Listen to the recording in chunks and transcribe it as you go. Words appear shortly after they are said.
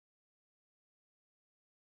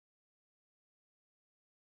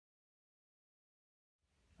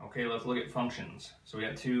Okay, let's look at functions. So we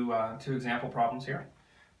got two example problems here.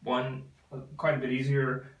 One quite a bit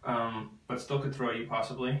easier, but still could throw you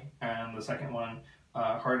possibly, and the second one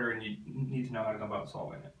harder, and you need to know how to go about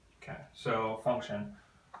solving it. Okay, so function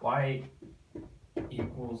y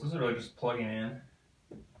equals, this is really just plugging in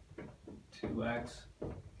 2x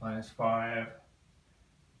minus 5,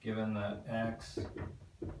 given that x is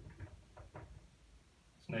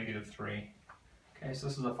negative 3. Okay, so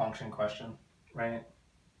this is a function question, right?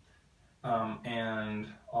 And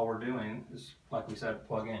all we're doing is, like we said,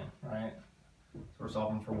 plug in, right? So we're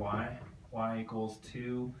solving for y. Y equals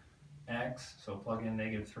 2x, so plug in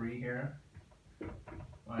negative 3 here,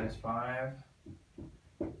 minus 5.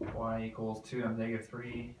 Y equals 2 times negative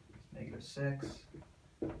 3 is negative 6,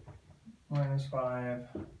 minus 5.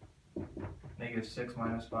 Negative 6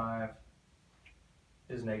 minus 5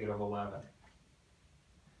 is negative 11.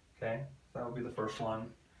 Okay, so that would be the first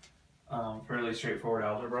one. Fairly straightforward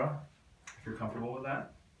algebra, if you're comfortable with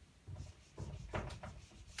that.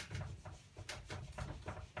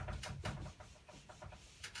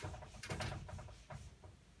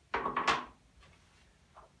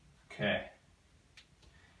 Okay,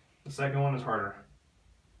 the second one is harder.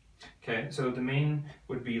 Okay, so the main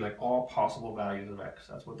would be like all possible values of x.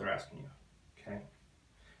 That's what they're asking you. Okay,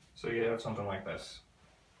 so you have something like this.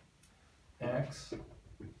 X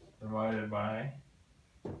divided by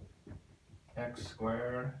x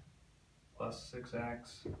squared plus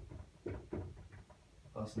 6x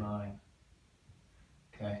plus 9.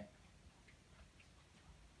 Okay.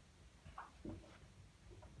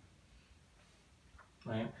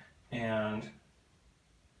 Right, and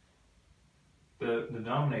the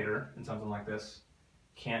denominator in something like this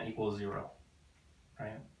can't equal 0,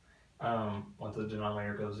 right? Once the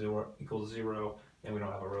denominator equals 0, then we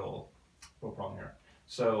don't have a real problem here.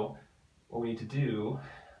 So what we need to do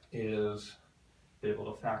is be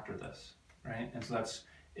able to factor this, right? And so that's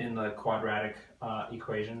in the quadratic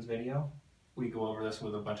equations video. We go over this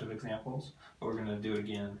with a bunch of examples, but we're going to do it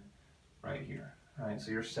again right here. Right? So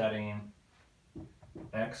you're setting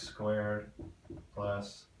x squared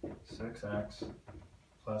plus 6x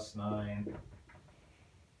plus 9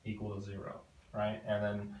 equal to 0, right? And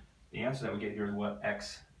then the answer that we get here is what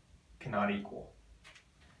x cannot equal.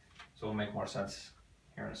 So it'll make more sense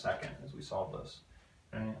here in a second as we solve this,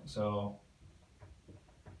 right? So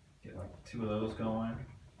get like 2 of those going,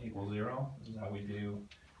 equal 0. This is how we do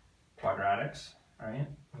quadratics, right?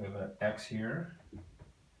 We have an x here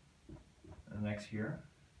and an x here,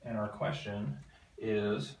 and our question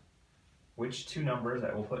is which two numbers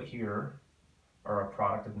that we'll put here are a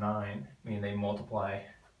product of 9, meaning they multiply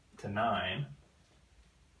to 9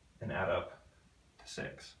 and add up to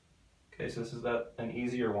 6. Okay, so this is an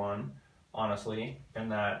easier one, honestly, in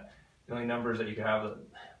that the only numbers that you can have that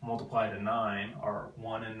multiply to 9 are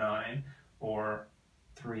 1 and 9 or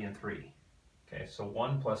 3 and 3. Okay, so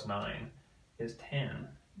 1 plus 9 is 10.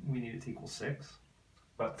 We need it to equal 6.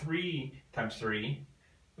 But 3 times 3,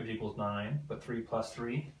 which equals 9, but 3 plus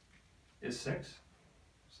 3 is 6.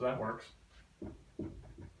 So that works.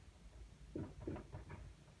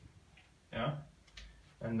 Yeah?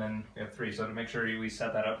 And then we have 3. So to make sure we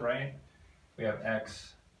set that up right, we have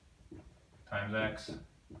x times x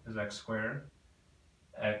is x squared.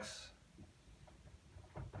 X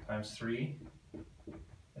times 3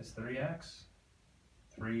 is 3x.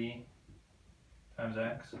 3 times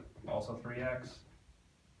x, also 3x.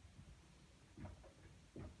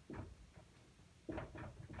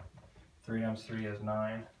 3 times 3 is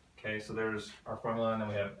 9. Okay, so there's our formula, and then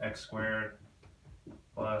we have x squared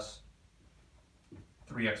plus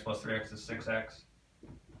 3x plus 3x is 6x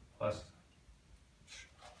plus,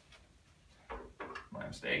 my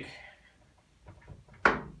mistake,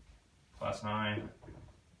 plus 9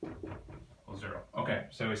 equals 0. Okay,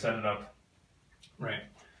 so we set it up right.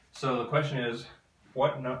 So the question is,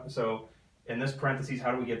 so in this parentheses,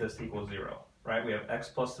 how do we get this to equal 0? Right, we have x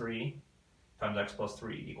plus 3 times x plus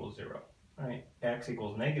 3 equals 0. Right, x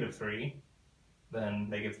equals negative 3, then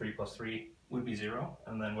negative 3 plus 3 would be 0,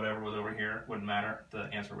 and then whatever was over here wouldn't matter, the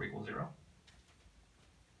answer will equal 0.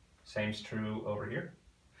 Same's true over here,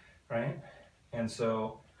 right? And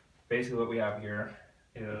so basically what we have here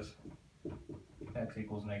is x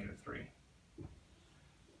equals negative 3.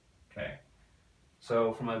 Okay,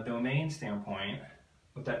 so from a domain standpoint,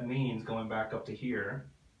 what that means going back up to here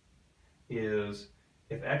is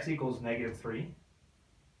if x equals negative 3,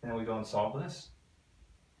 and we go and solve this,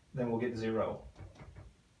 then we'll get 0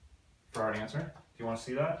 for our answer. Do you want to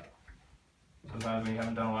see that? Sometimes when you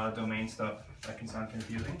haven't done a lot of domain stuff, that can sound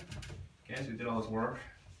confusing. Okay, so we did all this work.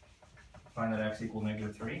 Find that x equals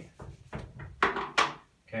negative 3.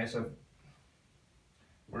 Okay, so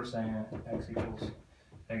we're saying x equals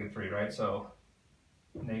 -3, right? So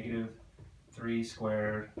 -3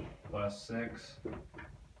 squared plus 6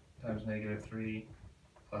 times -3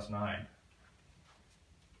 plus 9.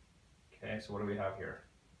 Okay, so what do we have here?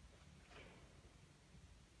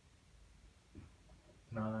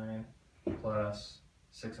 9 plus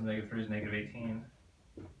 6 and -3 is -18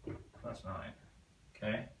 plus 9.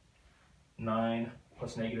 Okay, 9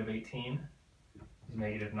 plus -18 is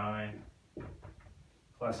 -9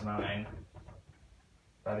 plus 9.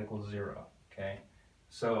 That equals 0. Okay,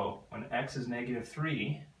 so when x is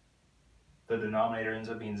 -3, the denominator ends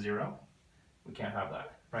up being 0. We can't have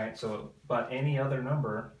that, right? So, but any other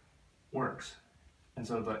number works. And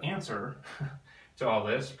so the answer to all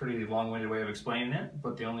this, pretty long-winded way of explaining it,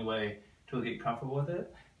 but the only way to really get comfortable with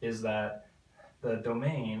it is that the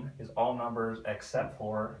domain is all numbers except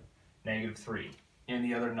for -3.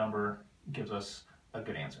 Any other number gives us a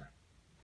good answer.